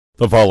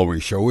The following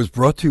show is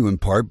brought to you in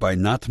part by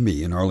Not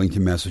Me in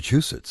Arlington,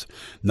 Massachusetts.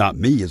 Not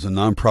Me is a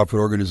nonprofit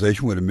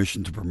organization with a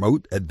mission to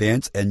promote,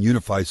 advance, and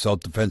unify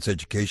self-defense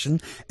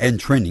education and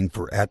training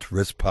for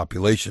at-risk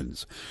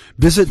populations.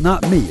 Visit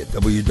Not Me at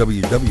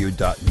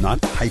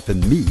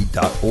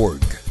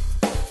www.not-me.org.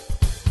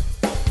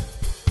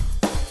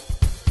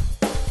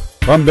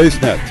 From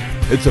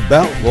BaseNet, it's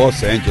about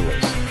Los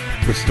Angeles,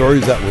 with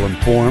stories that will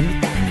inform,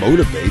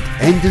 motivate,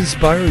 and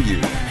inspire you.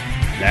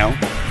 Now,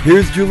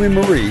 here's Julie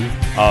Moree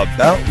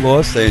about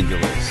Los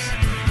Angeles.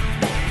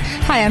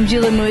 Hi, I'm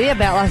Julie Moree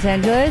about Los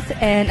Angeles,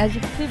 and as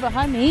you can see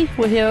behind me,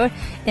 we're here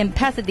in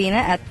Pasadena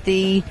at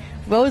the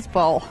Rose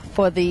Bowl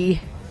for the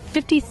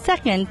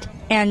 52nd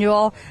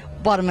annual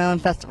Watermelon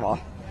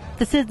Festival.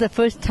 This is the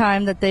first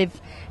time that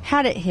they've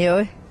had it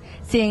here,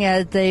 seeing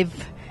as they've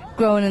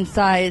grown in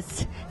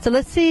size. So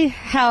let's see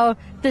how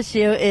this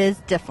year is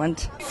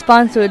different.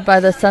 Sponsored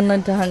by the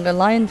Sunland to Hunger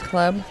Lions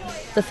Club,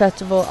 the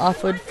festival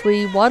offered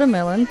free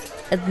watermelons,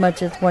 as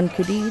much as one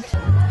could eat,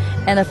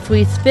 and a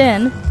free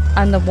spin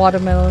on the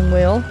watermelon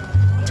wheel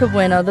to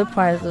win other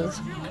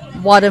prizes.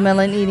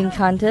 Watermelon eating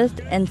contests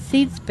and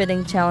seed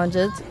spitting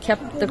challenges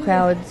kept the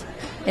crowds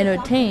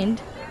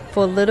entertained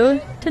for little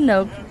to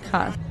no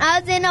cost. I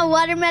was in a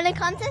watermelon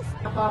contest.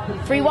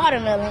 Free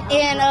watermelon.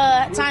 And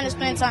time to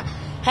spend time,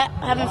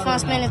 having fun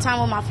spending time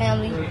with my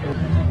family.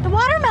 The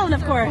watermelon,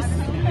 of course.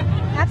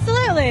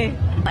 Absolutely.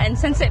 And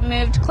since it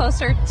moved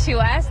closer to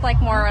us, like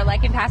more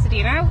like in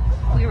Pasadena,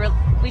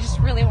 we just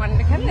really wanted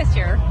to come this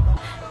year.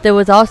 There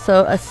was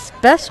also a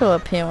special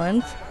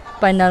appearance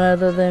by none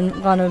other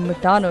than Ronald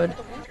McDonald,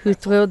 who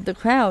thrilled the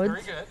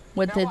crowds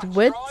with his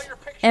wits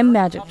and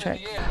magic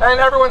tricks. And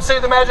everyone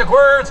say the magic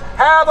words,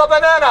 have a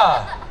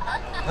banana.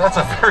 That's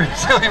a very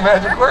silly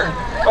magic word.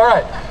 All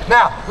right,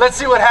 now let's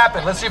see what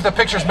happened. Let's see if the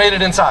pictures made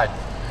it inside.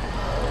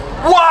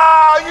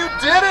 Wow, you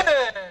did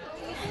it!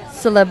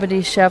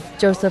 Celebrity chef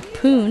Joseph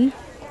Poon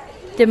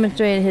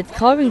demonstrated his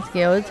carving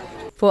skills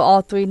for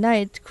all 3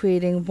 nights,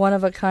 creating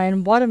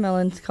one-of-a-kind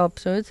watermelon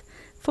sculptures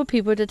for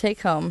people to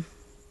take home.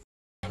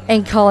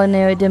 And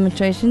culinary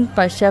demonstrations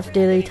by Chef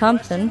Daley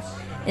Thompson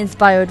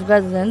inspired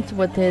residents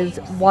with his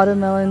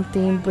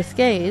watermelon-themed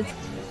briskets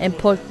and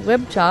pork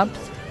rib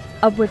chops,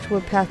 of which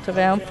were passed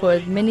around for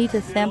as many to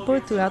sample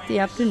throughout the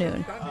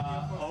afternoon.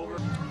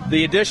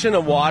 The addition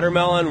of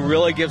watermelon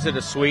really gives it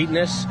a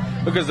sweetness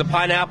because the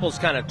pineapple's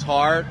kind of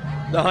tart,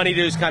 the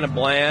honeydew's kind of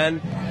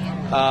bland.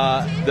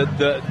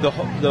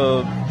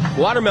 The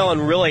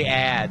watermelon really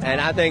adds,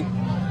 and I think,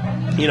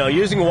 you know,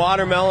 using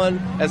watermelon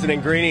as an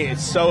ingredient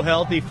is so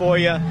healthy for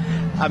you.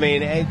 I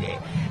mean,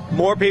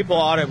 more people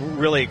ought to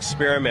really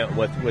experiment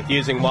with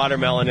using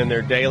watermelon in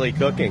their daily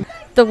cooking.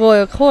 The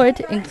royal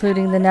court,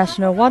 including the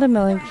National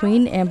Watermelon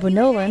Queen Amber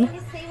Nolan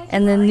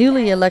and the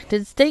newly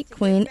elected State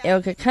Queen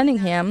Erica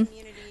Cunningham,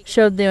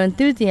 showed their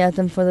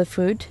enthusiasm for the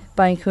fruit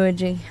by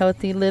encouraging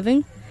healthy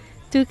living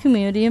through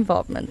community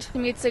involvement. To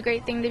me, it's a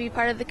great thing to be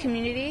part of the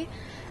community,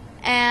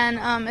 and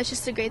it's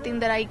just a great thing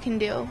that I can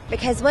do.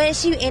 Because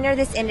once you enter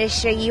this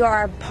industry, you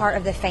are a part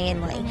of the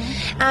family.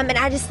 And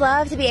I just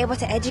love to be able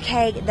to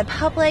educate the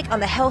public on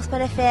the health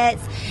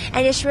benefits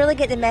and just really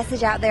get the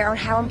message out there on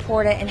how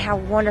important and how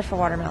wonderful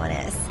watermelon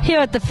is. Here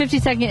at the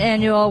 52nd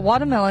Annual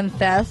Watermelon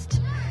Fest,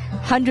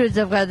 hundreds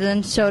of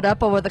residents showed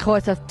up over the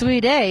course of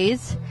 3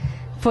 days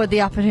for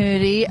the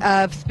opportunity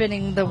of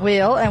spinning the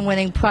wheel and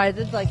winning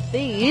prizes like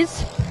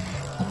these.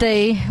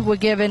 They were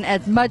given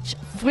as much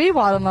free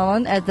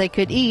watermelon as they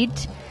could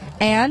eat,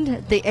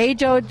 and the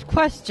age-old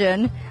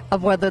question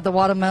of whether the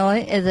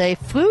watermelon is a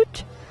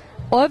fruit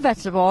or a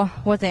vegetable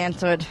was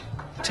answered.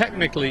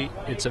 Technically,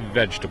 it's a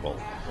vegetable.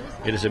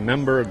 It is a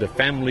member of the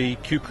family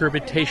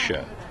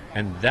Cucurbitaceae,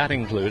 and that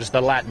includes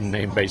the Latin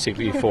name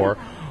basically for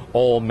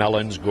all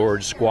melons,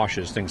 gourds,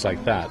 squashes, things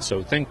like that.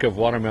 So think of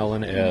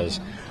watermelon as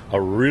a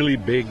really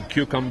big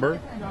cucumber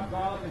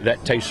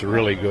that tastes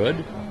really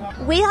good.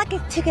 We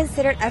like to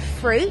consider it a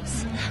fruit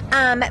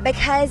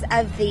because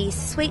of the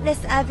sweetness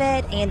of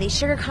it and the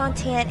sugar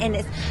content,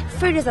 and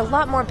fruit is a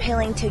lot more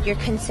appealing to your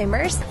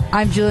consumers.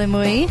 I'm Julie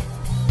Moree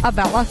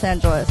about Los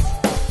Angeles.